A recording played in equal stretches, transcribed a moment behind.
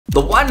The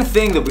one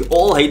thing that we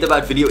all hate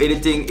about video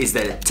editing is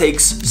that it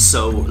takes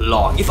so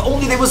long. If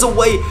only there was a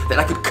way that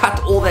I could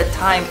cut all that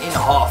time in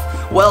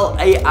half. Well,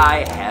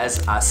 AI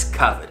has us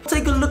covered.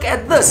 Take a look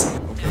at this.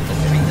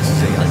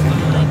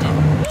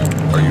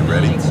 Are you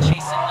ready?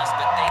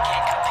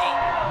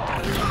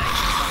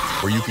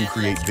 Where you can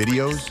create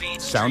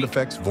videos, sound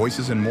effects,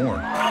 voices, and more.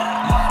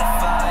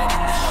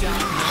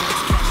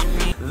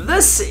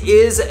 This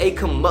is a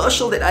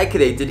commercial that I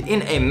created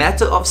in a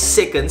matter of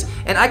seconds,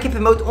 and I can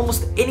promote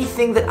almost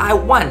anything that I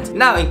want.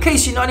 Now, in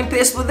case you're not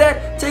impressed with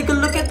that, take a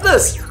look at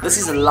this. This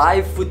is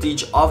live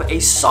footage of a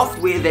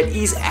software that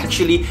is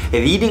actually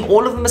reading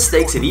all of the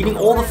mistakes, reading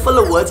all the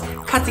filler words,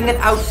 cutting it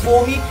out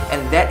for me,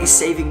 and that is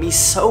saving me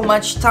so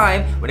much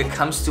time when it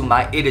comes to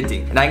my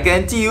editing. And I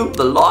guarantee you,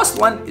 the last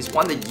one is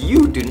one that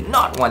you do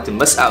not want to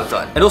miss out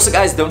on. And also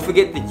guys, don't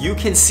forget that you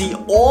can see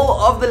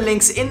all of the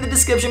links in the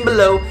description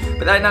below.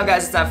 But right now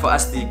guys, it's time for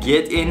us to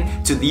get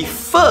into the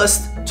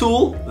first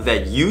tool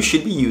that you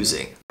should be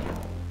using.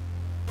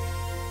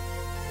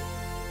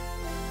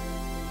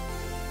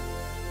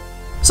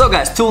 So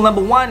guys, tool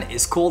number one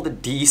is called the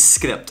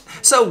Descript.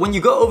 So when you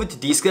go over to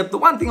Descript, the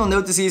one thing you'll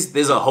notice is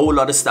there's a whole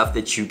lot of stuff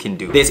that you can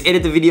do. There's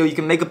edit the video, you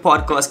can make a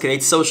podcast,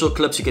 create social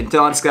clips, you can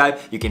transcribe,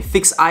 you can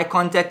fix eye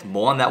contact,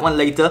 more on that one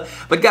later.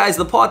 But guys,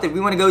 the part that we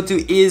want to go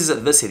to is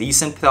this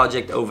recent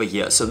project over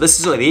here. So this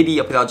is already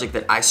a project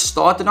that I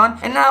started on,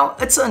 and now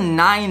it's a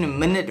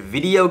 9-minute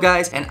video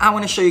guys, and I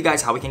want to show you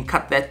guys how we can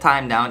cut that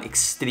time down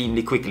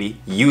extremely quickly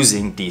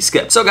using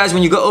Descript. So guys,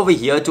 when you go over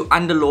here to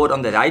Underlord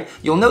on the right,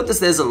 you'll notice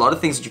there's a lot of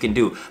things that you can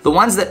do. The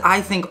ones that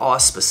I think are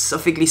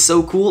specifically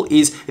so cool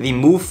is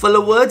remove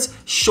filler words,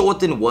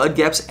 shorten word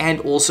gaps,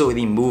 and also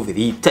remove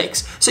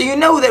retakes. So you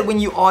know that when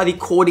you are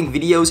recording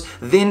videos,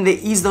 then there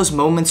is those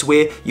moments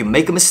where you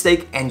make a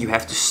mistake and you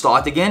have to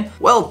start again.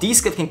 Well,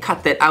 Descript can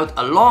cut that out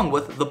along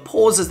with the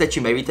pauses that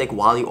you maybe take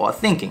while you are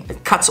thinking.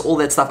 It cuts all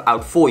that stuff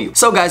out for you.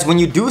 So guys, when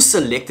you do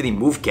select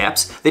remove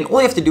gaps, then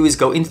all you have to do is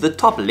go into the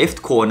top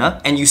left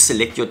corner and you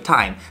select your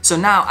time. So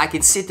now I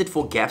can set it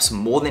for gaps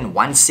more than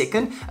 1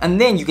 second, and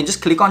then you can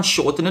just click on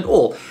shorten it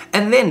all.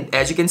 And then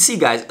as you can see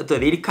guys, it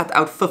already cut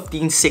out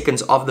 15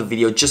 seconds of the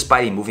video just by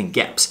removing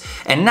gaps.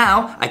 And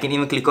now I can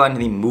even click on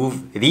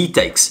remove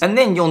retakes. And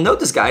then you'll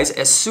notice guys,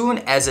 as soon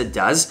as it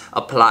does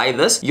apply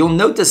this, you'll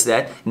notice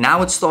that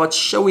now it starts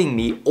showing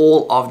me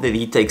all of the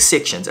retake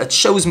sections. It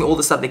shows me all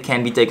the stuff that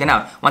can be taken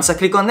out. Once I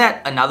click on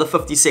that, another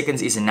 50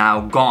 seconds is now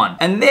gone.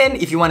 And then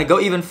if you want to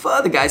go even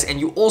further guys, and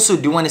you also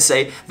do want to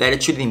say that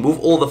it should remove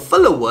all the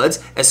filler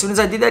words, as soon as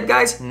I did that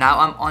guys, now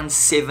I'm on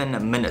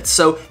 7 minutes.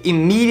 So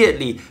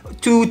immediately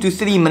 2 to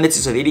 3 minutes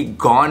is already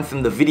gone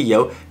from the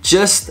video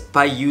just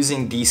by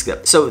using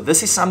Descript. So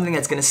this is something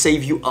that's going to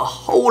save you a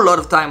whole lot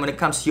of time when it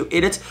comes to your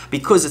edits,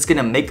 because it's going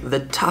to make the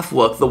tough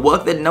work, the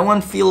work that no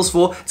one feels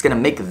for, it's going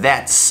to make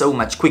that so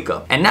much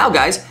quicker. And now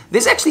guys,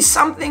 there's actually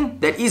something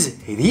that is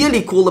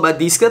really cool about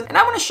Descript, and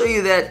I want to show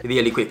you that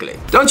really quickly.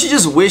 Don't you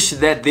just wish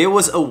that there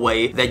was a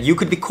way that you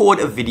could record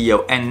a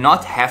video and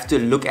not have to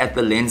look at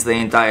the lens the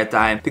entire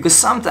time? Because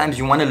sometimes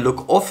you want to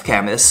look off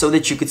camera so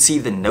that you could see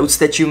the notes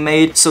that you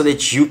made, so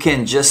that you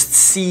can just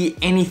see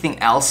anything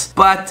else.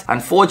 But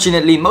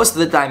unfortunately, most of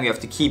the time you have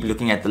to keep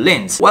looking at the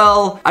lens.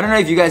 Well, I don't know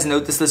if you guys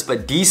noticed this,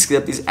 but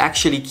Descript is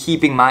actually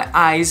keeping my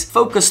eyes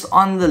focused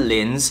on the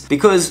lens,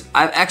 because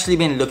I've actually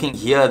been looking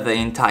here the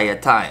entire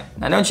time.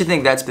 Now don't you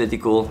think that's pretty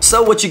cool?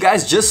 So what you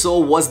guys just saw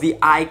was the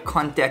eye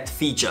contact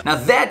feature. Now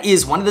that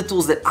is one of the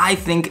tools that I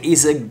think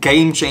is a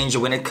game changer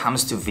when it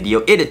comes to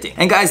video editing.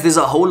 And guys, there's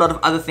a whole lot of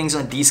other things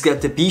on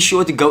Descript. Be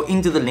sure to go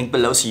into the link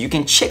below so you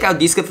can check out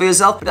Descript for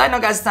yourself. But right now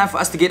guys, it's time for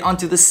us to get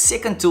onto the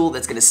second tool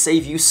that's going to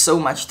save you so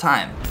much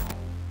time.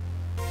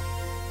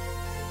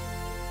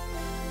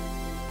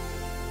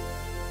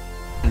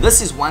 This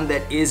is one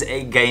that is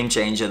a game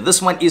changer.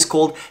 This one is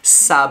called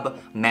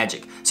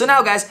SubMagic. So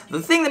now guys,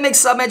 the thing that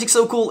makes SubMagic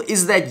so cool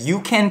is that you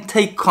can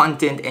take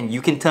content and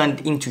you can turn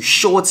it into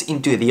shorts,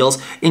 into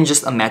reels in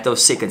just a matter of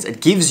seconds. It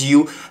gives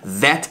you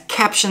that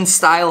caption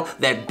style,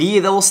 that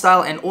B-roll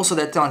style, and also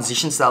that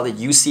transition style that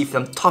you see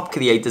from top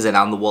creators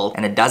around the world.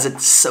 And it does it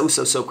so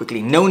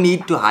quickly. No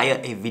need to hire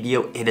a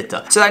video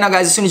editor. So right now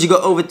guys, as soon as you go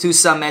over to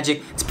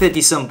SubMagic, it's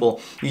pretty simple.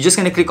 You're just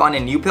gonna click on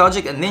a new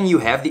project, and then you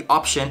have the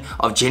option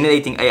of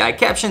generating AI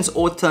captions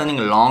or turning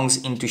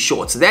longs into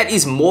shorts. That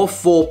is more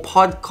for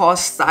podcast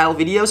style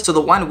videos. So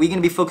the one we're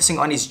going to be focusing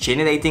on is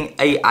generating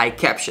AI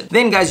captions.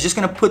 Then guys, you're just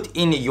going to put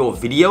in your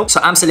video. So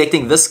I'm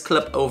selecting this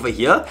clip over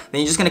here.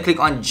 Then you're just going to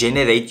click on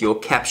generate your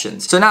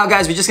captions. So now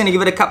guys, we're just going to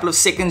give it a couple of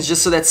seconds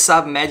just so that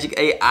SubMagic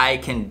AI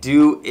can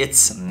do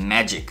its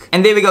magic.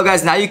 And there we go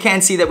guys. Now you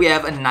can see that we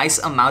have a nice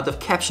amount of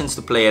captions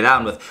to play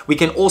around with. We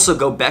can also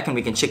go back and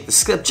we can check the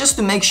script just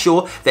to make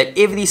sure that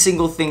every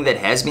single thing that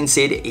has been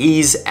said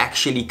is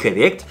actually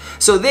correct.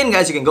 So So then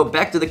guys, you can go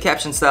back to the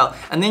caption style,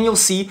 and then you'll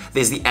see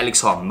there's the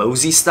Alex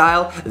Hormozy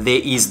style, there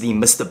is the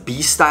Mr.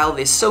 B style.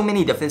 There's so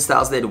many different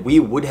styles that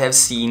we would have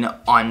seen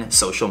on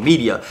social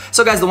media.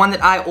 So guys, the one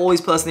that I always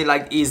personally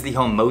like is the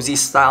Hormozy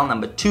style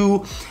number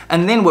 2.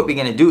 And then what we're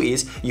gonna do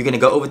is you're gonna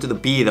go over to the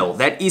B-roll.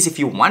 That is if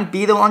you want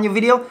B-roll on your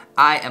video.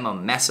 I am a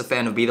massive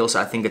fan of B-roll,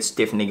 so I think it's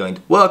definitely going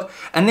to work.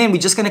 And then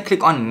we're just gonna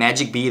click on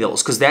magic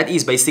B-rolls, because that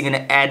is basically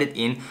gonna add it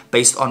in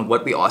based on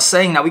what we are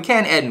saying. Now we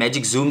can add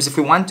magic zooms if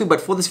we want to, but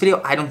for this video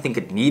I don't think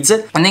it needs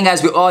it. And then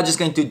guys, we are just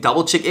going to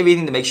double check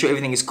everything to make sure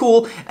everything is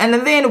cool, and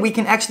then we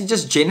can actually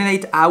just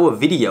generate our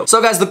video.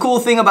 So guys, the cool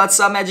thing about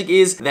Submagic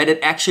is that it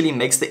actually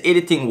makes the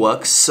editing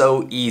work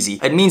so easy.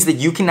 It means that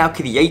you can now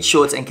create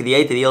shorts and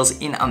create reels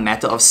in a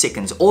matter of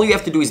seconds. All you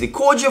have to do is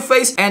record your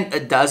face and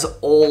it does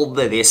all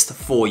the rest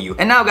for you.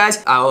 And now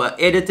guys, our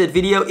edited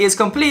video is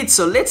complete,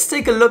 so let's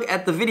take a look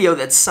at the video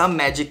that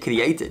Submagic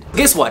created.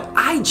 Guess what?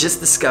 I just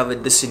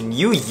discovered this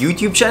new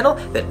YouTube channel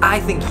that I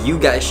think you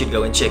guys should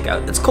go and check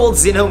out. It's called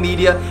Zinho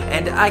Media,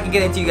 and I can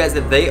guarantee you guys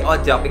that they are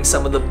dropping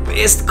some of the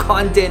best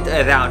content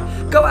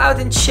around. Go out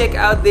and check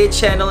out their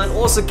channel and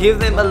also give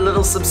them a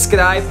little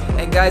subscribe,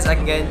 and guys, I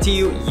can guarantee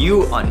you,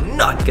 you are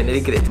not gonna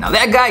regret it. Now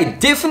that guy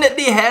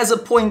definitely has a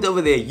point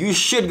over there. You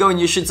should go and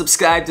you should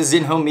subscribe to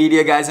Zinho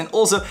Media, guys, and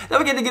also don't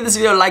forget to give this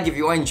video a like if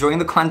you are enjoying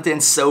the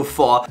content so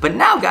far. But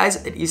now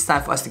guys, it is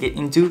time for us to get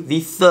into the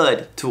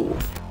third tool.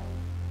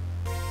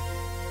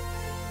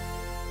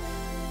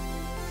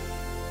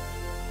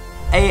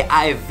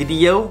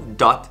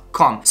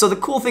 AIvideo.com. So the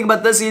cool thing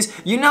about this is,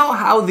 you know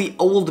how the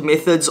old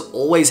methods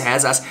always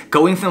has us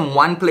going from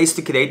one place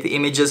to create the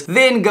images,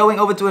 then going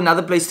over to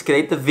another place to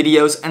create the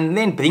videos, and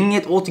then bringing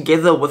it all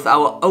together with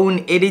our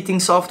own editing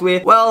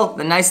software? Well,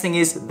 the nice thing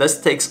is this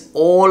takes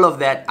all of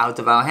that out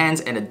of our hands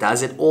and it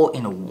does it all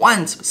in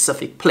one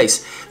specific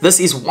place. This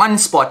is one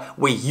spot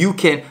where you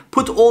can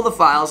put all the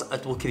files.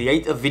 It will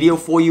create a video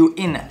for you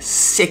in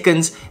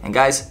seconds, and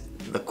guys,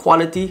 the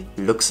quality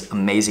looks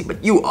amazing,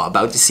 but you are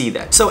about to see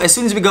that. So as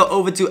soon as we go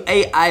over to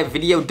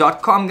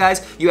AIvideo.com,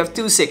 guys, you have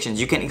two sections.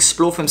 You can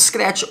explore from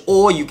scratch,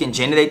 or you can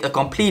generate a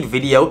complete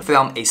video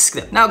from a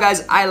script. Now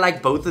guys, I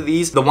like both of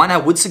these. The one I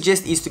would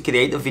suggest is to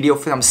create a video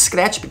from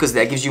scratch, because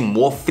that gives you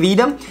more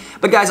freedom.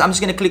 But guys, I'm just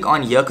gonna click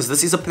on here because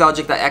this is a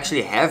project I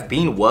actually have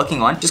been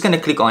working on. Just gonna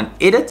click on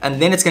edit,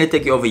 and then it's gonna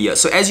take you over here.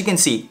 So as you can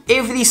see,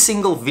 every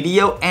single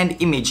video and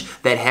image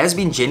that has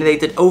been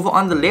generated over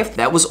on the left,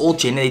 that was all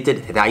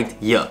generated right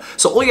here.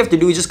 So all you have to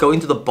do is just go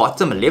into the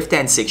bottom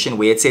left-hand section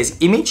where it says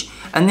image,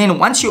 and then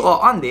once you are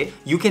on there,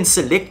 you can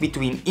select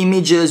between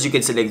images, you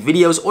can select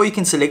videos, or you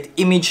can select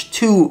image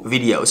to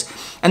videos.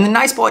 And the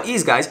nice part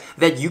is, guys,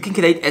 that you can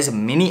create as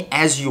many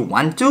as you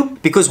want to,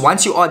 because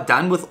once you are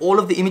done with all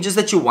of the images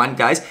that you want,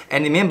 guys,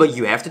 and remember,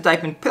 you have to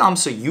type in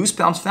prompts, so use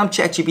prompts from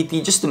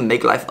ChatGPT just to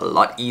make life a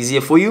lot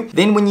easier for you.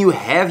 Then when you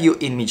have your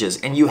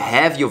images and you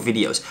have your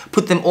videos,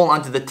 put them all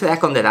onto the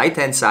track on the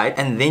right-hand side,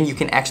 and then you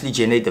can actually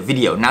generate the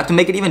video. Now to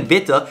make it even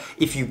better,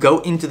 if you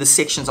go into the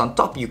sections on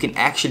top, you can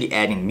actually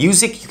add in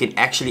music, you can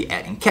actually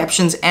add in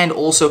captions, and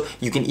also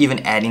you can even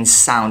add in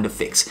sound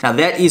effects. Now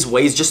that is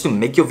ways just to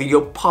make your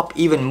video pop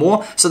even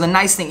more. So the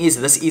nice thing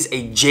is this is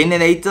a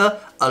generator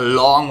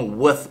along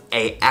with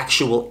a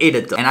actual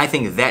editor, and I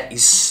think that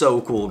is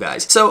so cool,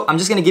 guys. So I'm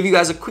just gonna give you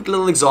guys a quick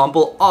little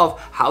example of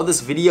how this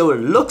video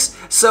looks.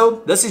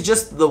 So this is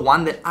just the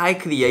one that I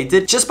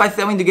created just by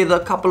throwing together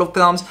a couple of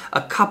prompts,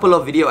 a couple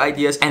of video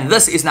ideas, and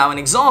this is now an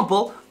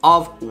example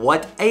of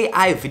what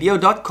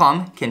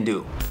AIvideo.com can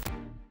do.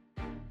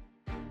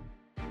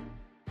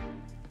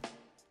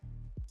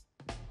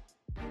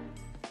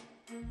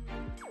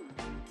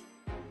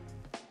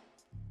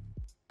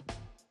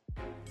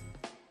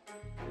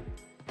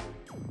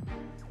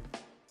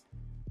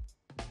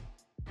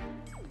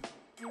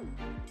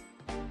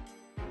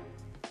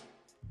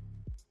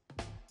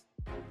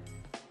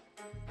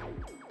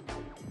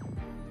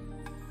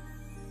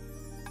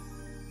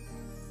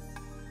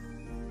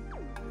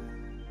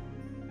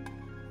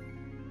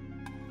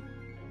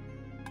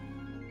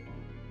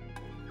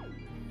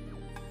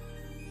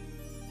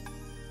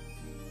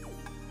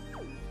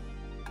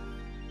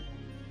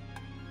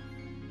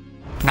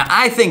 Now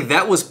I think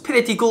that was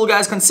pretty cool,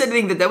 guys,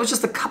 considering that was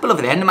just a couple of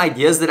random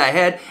ideas that I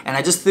had, and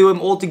I just threw them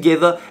all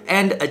together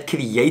and it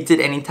created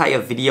an entire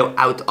video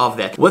out of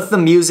that. With the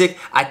music,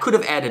 I could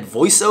have added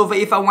voiceover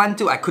if I want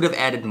to, I could have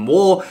added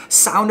more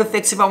sound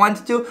effects if I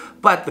wanted to,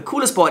 but the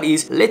coolest part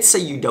is, let's say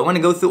you don't want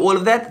to go through all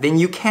of that, then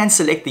you can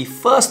select the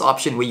first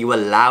option where you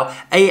allow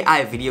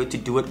AI video to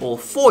do it all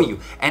for you.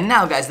 And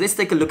now guys, let's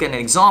take a look at an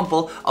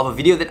example of a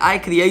video that I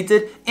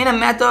created in a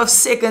matter of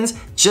seconds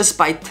just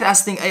by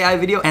trusting AI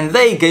video, and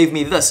they gave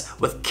me this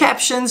with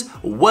captions,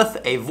 with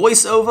a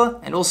voiceover,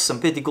 and also some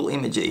pretty cool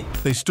imagery.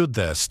 They stood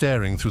there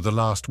staring through the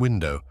last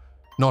window,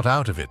 not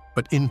out of it,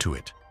 but into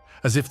it,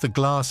 as if the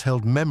glass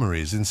held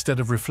memories instead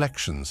of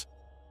reflections.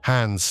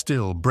 Hands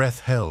still,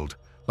 breath held,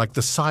 like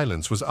the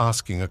silence was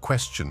asking a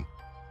question.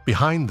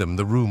 Behind them,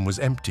 the room was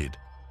emptied,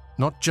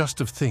 not just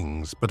of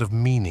things, but of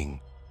meaning.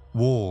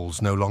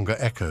 Walls no longer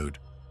echoed.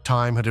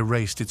 Time had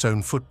erased its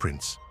own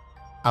footprints.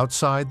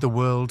 Outside, the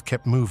world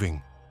kept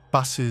moving.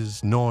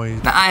 Buses,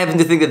 noise. Now, I happen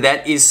to think that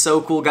that is so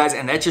cool, guys,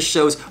 and that just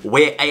shows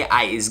where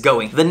AI is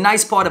going. The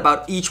nice part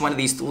about each one of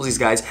these tools is,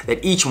 guys,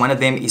 that each one of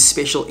them is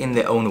special in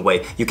their own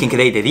way. You can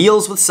create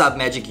reels with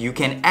Submagic. You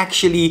can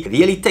actually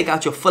really take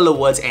out your filler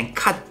words and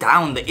cut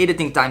down the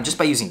editing time just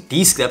by using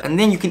Descript. And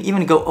then you can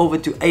even go over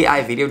to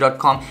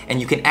aivideo.com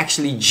and you can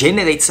actually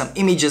generate some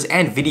images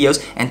and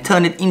videos and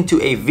turn it into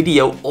a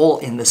video all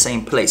in the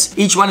same place.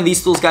 Each one of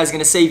these tools, guys, is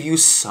going to save you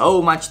so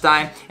much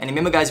time. And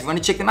remember, guys, if you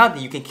want to check them out,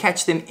 you can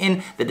catch them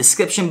in the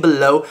description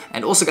below.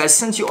 And also, guys,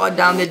 since you are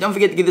down there, don't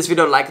forget to give this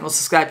video a like and also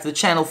subscribe to the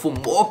channel for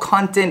more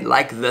content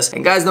like this.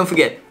 And guys, don't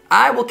forget,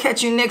 I will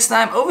catch you next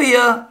time over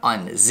here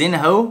on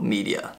Zinho Media.